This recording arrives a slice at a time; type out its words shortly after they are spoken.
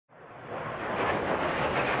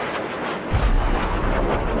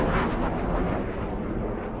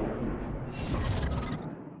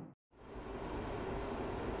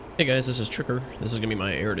Hey guys, this is Tricker. This is going to be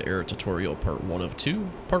my air-to-air tutorial part 1 of 2.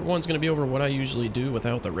 Part 1 is going to be over what I usually do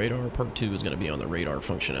without the radar. Part 2 is going to be on the radar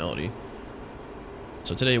functionality.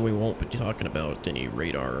 So today we won't be talking about any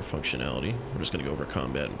radar functionality. We're just going to go over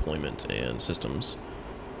combat employment and systems.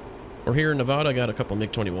 We're here in Nevada. I got a couple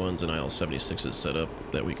MiG-21s and IL-76s set up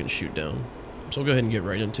that we can shoot down. So we'll go ahead and get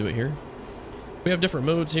right into it here. We have different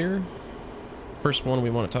modes here. First one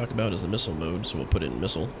we want to talk about is the missile mode, so we'll put in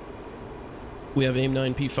missile. We have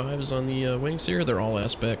AIM-9 P5s on the wings here. They're all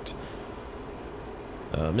aspect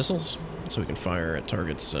missiles, so we can fire at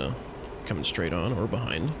targets coming straight on or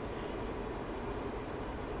behind.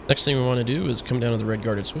 Next thing we want to do is come down to the red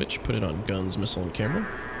guarded switch, put it on guns, missile, and camera.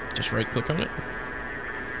 Just right click on it.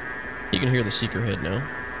 You can hear the seeker head now.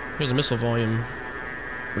 There's a missile volume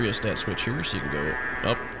rheostat switch here, so you can go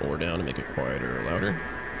up or down to make it quieter or louder.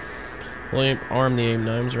 We'll arm the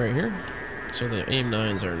AIM-9s right here. So the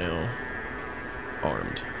AIM-9s are now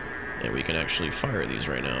armed, and we can actually fire these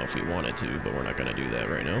right now if we wanted to, but we're not going to do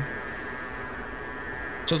that right now.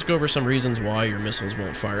 So let's go over some reasons why your missiles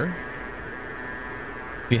won't fire.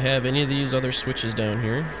 If you have any of these other switches down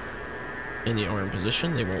here in the armed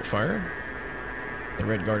position, they won't fire. The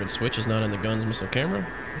red guarded switch is not in the guns, missile, camera.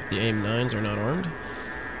 If the AIM-9s are not armed,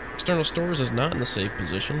 external stores is not in the safe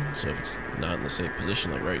position, so if it's not in the safe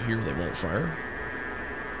position, like right here, they won't fire.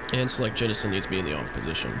 And select jettison needs to be in the off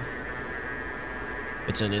position. If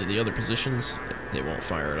it's in any of the other positions, they won't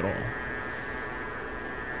fire at all.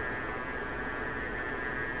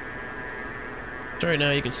 So right now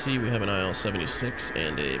you can see we have an IL-76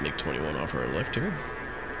 and a MiG-21 off our left here.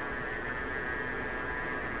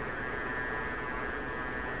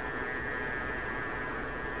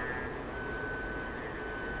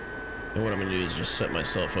 And what I'm going to do is just set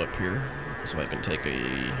myself up here so I can take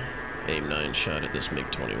a AIM-9 shot at this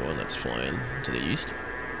MiG-21 that's flying to the east.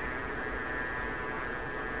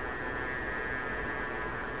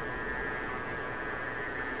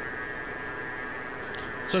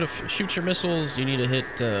 So to shoot your missiles, you need to hit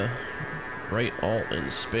right Alt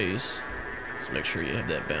and space. So make sure you have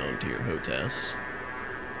that bound to your HOTAS,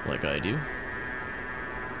 like I do.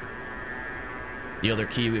 The other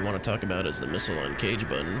key we want to talk about is the missile uncage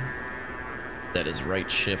button. That is right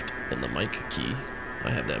shift and the mic key.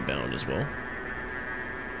 I have that bound as well.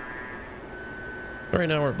 Right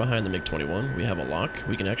now we're behind the MiG-21. We have a lock.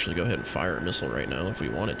 We can actually go ahead and fire a missile right now if we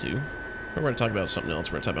wanted to. We're going to talk about something else.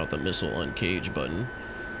 We're going to talk about the missile uncage button.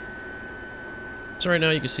 So right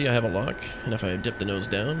now you can see I have a lock, and if I dip the nose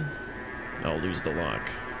down, I'll lose the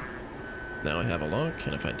lock. Now I have a lock,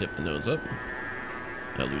 and if I dip the nose up,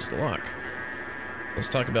 I'll lose the lock. Let's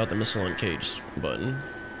talk about the missile uncage button.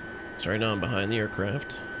 So right now I'm behind the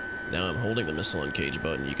aircraft. Now I'm holding the missile uncage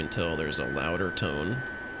button. You can tell there's a louder tone.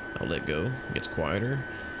 I'll let go, it gets quieter,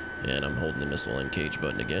 and I'm holding the missile uncage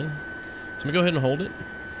button again. So I'm going to go ahead and hold it,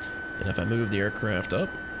 and if I move the aircraft up,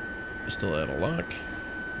 I still have a lock.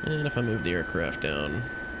 And if I move the aircraft down,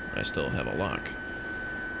 I still have a lock.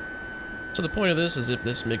 So the point of this is if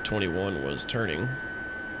this MiG-21 was turning,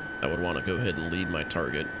 I would want to go ahead and lead my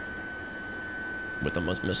target with the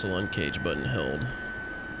missile uncage button held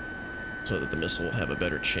so that the missile will have a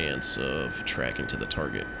better chance of tracking to the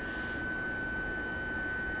target.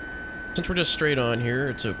 Since we're just straight on here,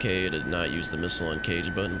 it's okay to not use the missile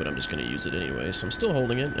uncage button, but I'm just going to use it anyway. So I'm still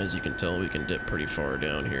holding it. As you can tell, we can dip pretty far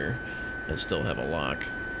down here and still have a lock.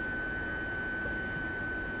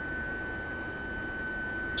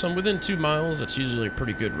 So I'm within 2 miles. That's usually a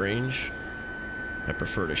pretty good range. I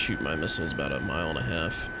prefer to shoot my missiles about 1.5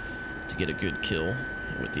 miles to get a good kill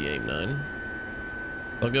with the AIM-9.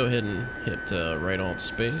 I'll go ahead and hit right Alt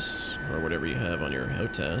space, or whatever you have on your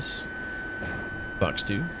HOTAS. Box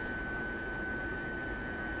 2.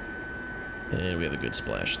 And we have a good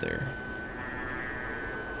splash there.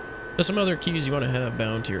 Now some other keys you want to have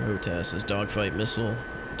bound to your HOTAS is dogfight missile,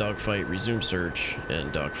 dogfight resume search,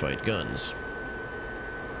 and dogfight guns.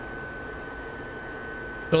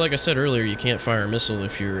 But like I said earlier, you can't fire a missile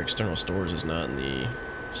if your external stores is not in the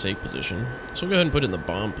safe position. So we'll go ahead and put it in the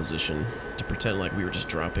bomb position to pretend like we were just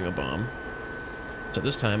dropping a bomb. So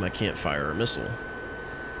this time I can't fire a missile.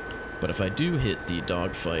 But if I do hit the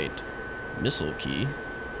dogfight missile key,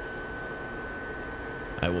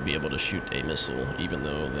 I will be able to shoot a missile even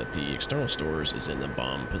though that the external stores is in the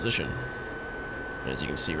bomb position. As you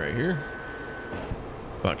can see right here,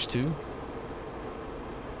 box 2.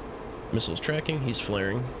 Missile's tracking, he's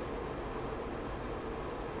flaring.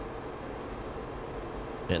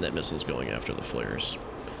 And that missile's going after the flares.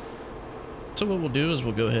 So what we'll do is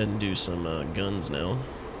we'll go ahead and do some guns now,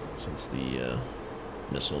 since the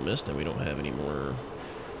missile missed and we don't have any more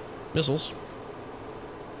missiles.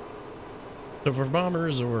 So for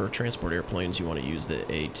bombers or transport airplanes, you want to use the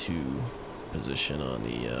A2 position on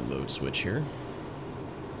the mode switch here.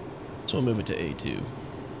 So we'll move it to A2.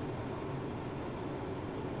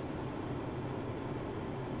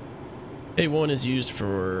 A1 is used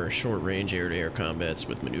for short-range air-to-air combats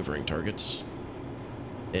with maneuvering targets.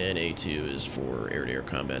 And A2 is for air-to-air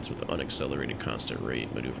combats with unaccelerated constant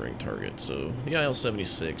rate maneuvering targets. So the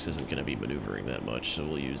IL-76 isn't going to be maneuvering that much, so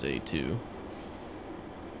we'll use A2.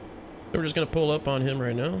 So we're just going to pull up on him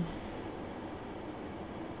right now.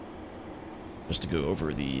 Just to go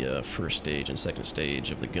over the first stage and second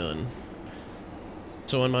stage of the gun.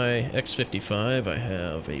 So on my X-55, I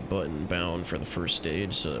have a button bound for the first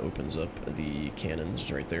stage, so it opens up the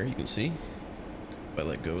cannons right there, you can see. If I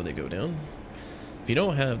let go, they go down. If you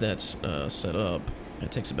don't have that set up,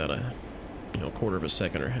 it takes about a quarter of a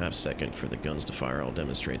second or half second for the guns to fire. I'll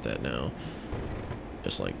demonstrate that now.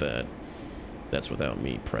 Just like that. That's without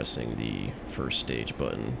me pressing the first stage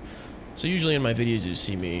button. So usually in my videos you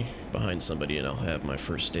see me behind somebody and I'll have my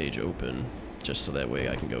first stage open, just so that way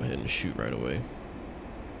I can go ahead and shoot right away.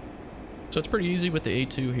 So it's pretty easy with the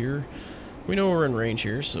A2 here. We know we're in range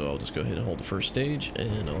here, so I'll just go ahead and hold the first stage,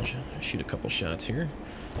 and I'll shoot a couple shots here,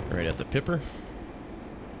 right at the pipper.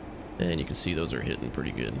 And you can see those are hitting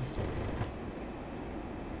pretty good.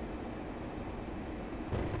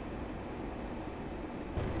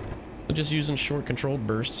 I'm just using short controlled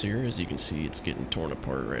bursts here. As you can see, it's getting torn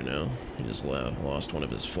apart right now. He just lost one of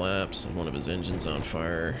his flaps, one of his engines on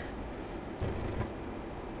fire.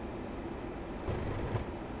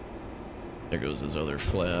 There goes his other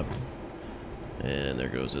flap, and there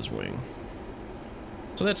goes his wing.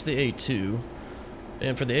 So that's the A2,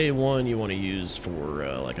 and for the A1 you want to use for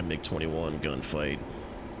like a MiG-21 gunfight.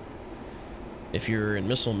 If you're in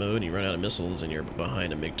missile mode and you run out of missiles and you're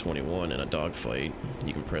behind a MiG-21 in a dogfight,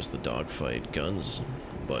 you can press the dogfight guns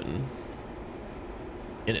button,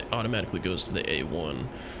 and it automatically goes to the A1.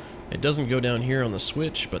 It doesn't go down here on the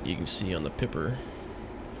switch, but you can see on the pipper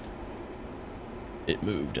it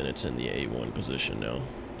moved and it's in the A1 position now.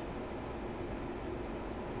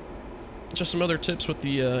 Just some other tips with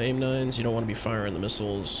the AIM-9s. You don't want to be firing the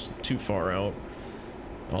missiles too far out.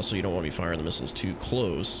 Also, you don't want to be firing the missiles too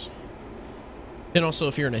close. And also,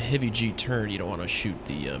 if you're in a heavy G turn, you don't want to shoot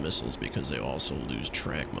the missiles because they also lose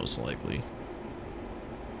track most likely.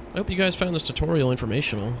 I hope you guys found this tutorial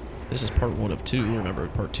informational. This is part 1 of 2. Remember,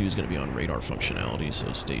 part 2 is going to be on radar functionality,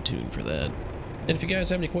 so stay tuned for that. And if you guys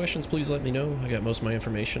have any questions, please let me know. I got most of my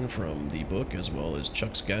information from the book as well as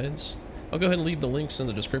Chuck's guides. I'll go ahead and leave the links in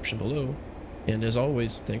the description below. And as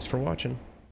always, thanks for watching.